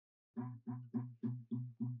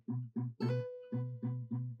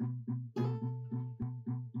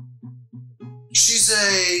She's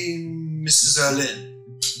a Mrs. Erlynne.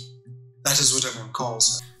 That is what everyone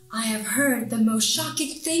calls her. I have heard the most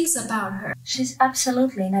shocking things about her. She's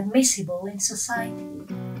absolutely inadmissible in society.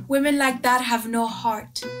 Women like that have no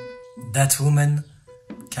heart. That woman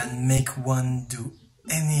can make one do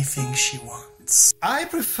anything she wants. I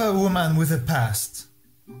prefer women with a past.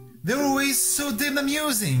 They're always so damn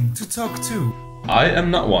amusing to talk to. I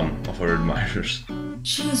am not one of her admirers.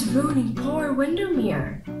 She is ruining poor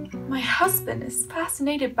Windermere. My husband is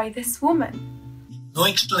fascinated by this woman. No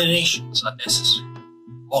explanations are necessary.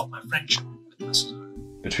 All my friendship with Mrs.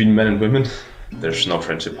 Erlynne. Between men and women, there's no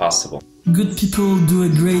friendship possible. Good people do a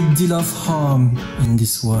great deal of harm in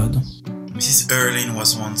this world. Mrs. Erlynne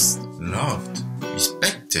was once loved,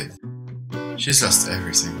 respected. She's lost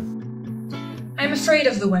everything. I'm afraid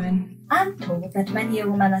of the women. I'm told that many a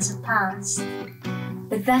woman has a past,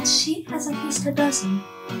 but that she has at least a dozen.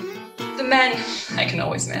 The men, I can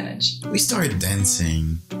always manage. We started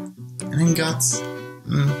dancing, and then got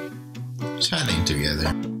chatting together.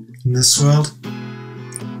 In this world,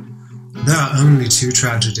 there are only two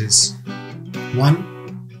tragedies.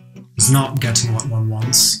 One is not getting what one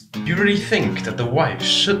wants. You really think that the wife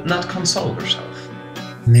should not console herself?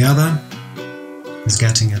 And the other is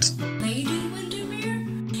getting it. Lady Windermere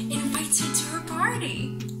invites her to her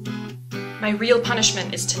party. My real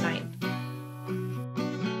punishment is tonight.